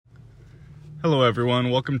Hello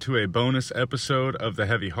everyone, welcome to a bonus episode of the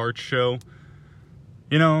Heavy Hearts Show.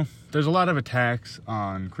 You know, there's a lot of attacks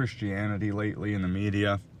on Christianity lately in the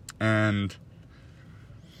media, and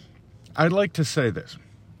I'd like to say this.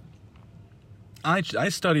 I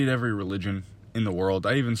studied every religion in the world.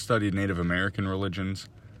 I even studied Native American religions.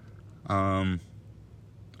 I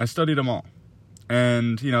studied them all.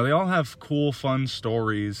 And, you know, they all have cool, fun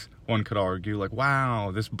stories. One could argue, like,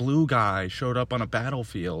 wow, this blue guy showed up on a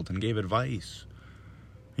battlefield and gave advice,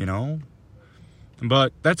 you know?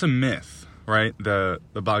 But that's a myth, right? The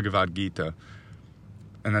Bhagavad Gita,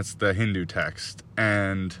 and that's the Hindu text.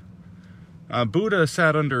 And Buddha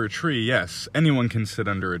sat under a tree. Yes, anyone can sit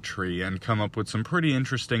under a tree and come up with some pretty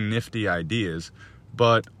interesting, nifty ideas.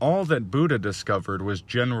 But all that Buddha discovered was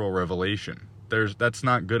general revelation. That's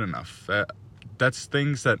not good enough. That's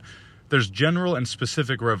things that... There's general and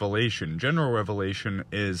specific revelation. General revelation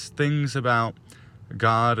is things about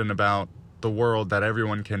God and about the world that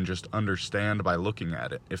everyone can just understand by looking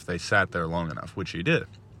at it if they sat there long enough, which he did.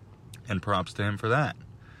 And props to him for that.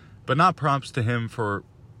 But not props to him for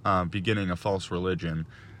beginning a false religion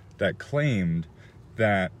that claimed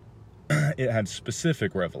that it had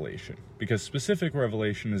specific revelation. Because specific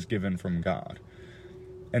revelation is given from God.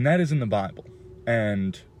 And that is in the Bible.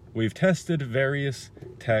 And we've tested various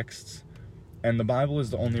texts, and the Bible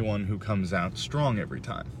is the only one who comes out strong every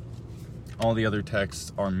time. All the other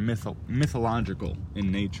texts are mythological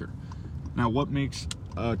in nature. Now, what makes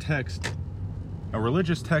a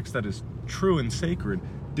religious text that is true and sacred,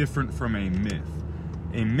 different from a myth?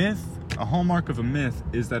 A hallmark of a myth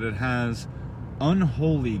is that it has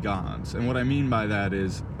unholy gods. And what I mean by that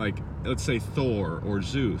is, like, let's say Thor or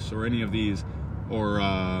Zeus or any of these, or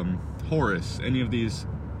Horus, any of these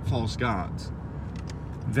false gods.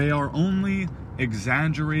 They are only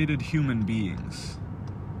exaggerated human beings.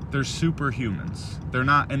 They're superhumans. They're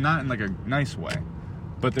not, and not in like a nice way,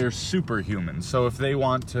 but they're superhumans. So if they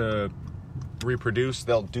want to reproduce,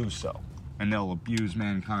 they'll do so, and they'll abuse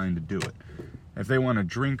mankind to do it. If they want to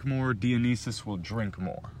drink more, Dionysus will drink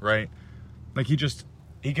more, right? Like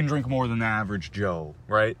he can drink more than the average Joe,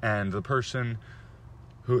 right? And the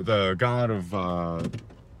god of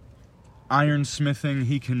ironsmithing,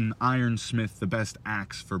 he can ironsmith the best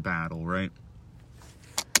axe for battle, right?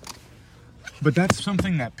 But that's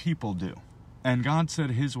something that people do. And God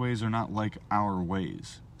said his ways are not like our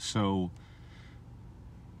ways. So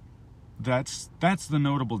that's the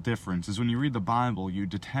notable difference, is when you read the Bible, you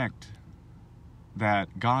detect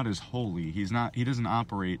that God is holy. He doesn't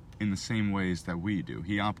operate in the same ways that we do.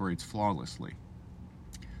 He operates flawlessly.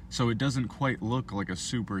 So it doesn't quite look like a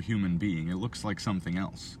superhuman being. It looks like something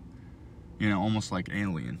else. You know, almost like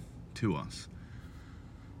alien to us,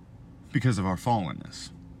 because of our fallenness.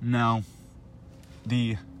 Now,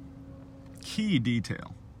 the key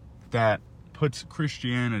detail that puts the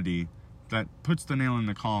nail in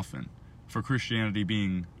the coffin for Christianity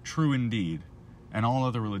being true indeed, and all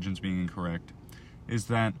other religions being incorrect, is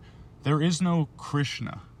that there is no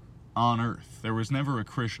Krishna on earth. There was never a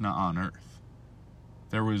Krishna on earth.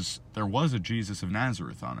 There was a Jesus of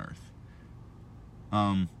Nazareth on earth.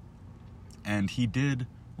 And he did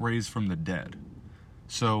raise from the dead.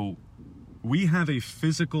 So we have a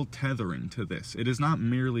physical tethering to this. It is not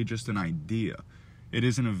merely just an idea. It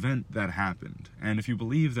is an event that happened. And if you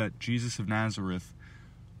believe that Jesus of Nazareth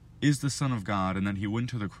is the Son of God and that he went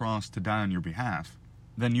to the cross to die on your behalf,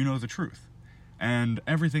 then you know the truth. And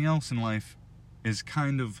everything else in life is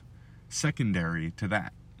kind of secondary to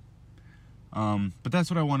that. But that's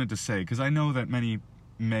what I wanted to say, because I know that many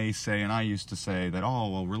may say, and I used to say, that, oh,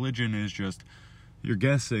 well, religion is just, you're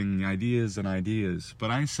guessing ideas and ideas.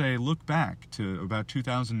 But I say, look back to about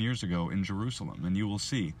 2,000 years ago in Jerusalem, and you will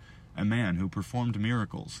see a man who performed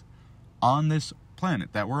miracles on this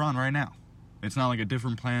planet that we're on right now. It's not like a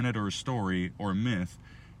different planet or a story or a myth,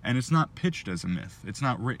 and it's not pitched as a myth. It's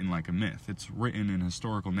not written like a myth. It's written in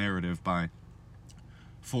historical narrative by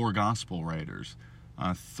 4 gospel writers,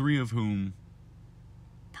 3 of whom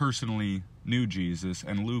personally knew Jesus,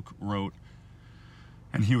 and Luke wrote,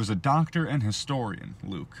 and he was a doctor and historian,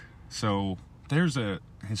 Luke. So there's a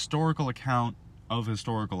historical account of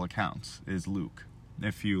historical accounts, is Luke,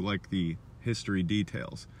 if you like the history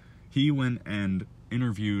details. He went and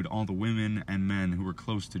interviewed all the women and men who were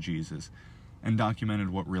close to Jesus and documented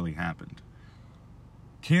what really happened.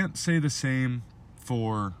 Can't say the same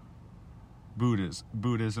for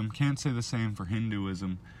Buddhism, can't say the same for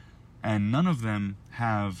Hinduism, and none of them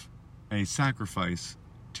have a sacrifice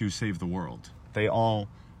to save the world. They all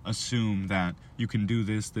assume that you can do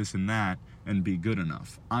this, this, and that, and be good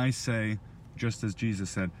enough. I say, just as Jesus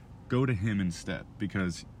said, go to him instead,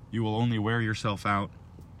 because you will only wear yourself out,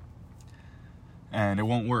 And it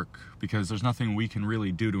won't work because there's nothing we can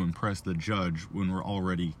really do to impress the judge when we're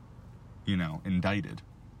already, indicted.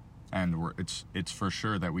 And it's for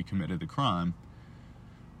sure that we committed the crime.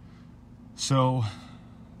 So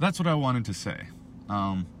that's what I wanted to say.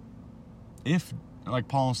 If, like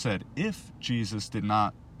Paul said, if Jesus did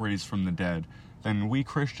not raise from the dead, then we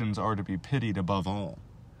Christians are to be pitied above all,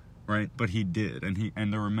 right? But he did,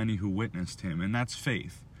 and there were many who witnessed him, and that's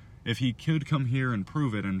faith. If he could come here and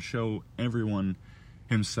prove it and show everyone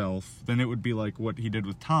himself, then it would be like what he did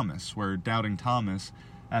with Thomas, where doubting Thomas,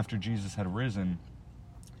 after Jesus had risen,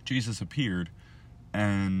 Jesus appeared,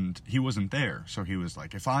 and he wasn't there. So he was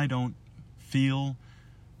like, if I don't feel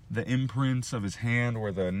the imprints of his hand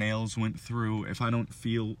where the nails went through, if I don't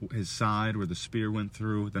feel his side where the spear went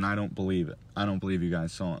through, then I don't believe it. I don't believe you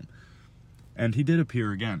guys saw him. And he did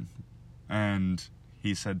appear again. And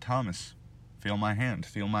he said, Thomas, feel my hand,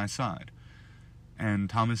 feel my side. And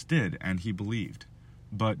Thomas did, and he believed.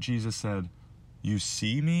 But Jesus said, you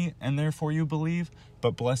see me, and therefore you believe?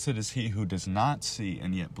 But blessed is he who does not see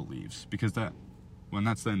and yet believes. Because that's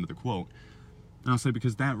the end of the quote. And I'll say,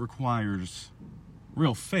 because that requires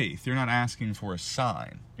real faith. You're not asking for a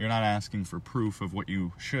sign. You're not asking for proof of what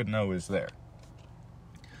you should know is there.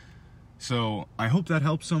 So I hope that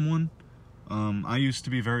helps someone. I used to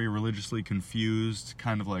be very religiously confused,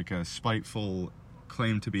 kind of like a spiteful,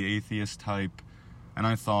 claim to be atheist type, and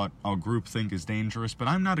I thought, groupthink is dangerous, but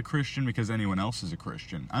I'm not a Christian because anyone else is a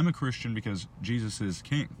Christian. I'm a Christian because Jesus is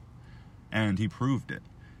king, and he proved it.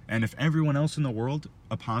 And if everyone else in the world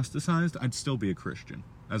apostatized, I'd still be a Christian,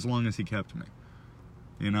 as long as he kept me.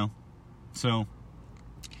 So,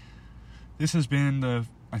 this has been the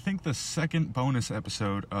second bonus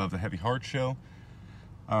episode of the Heavy Heart Show.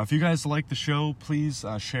 If you guys like the show, please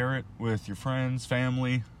share it with your friends,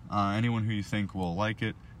 family, anyone who you think will like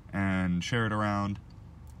it, and share it around.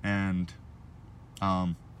 And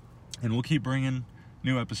we'll keep bringing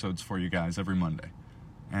new episodes for you guys every Monday.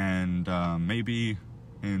 And maybe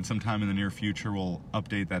in some time in the near future, we'll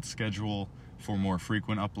update that schedule for more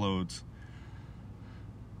frequent uploads.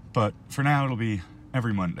 But for now, it'll be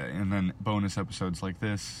every Monday, and then bonus episodes like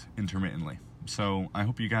this intermittently. So I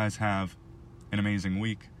hope you guys have an amazing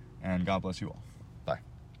week, and God bless you all.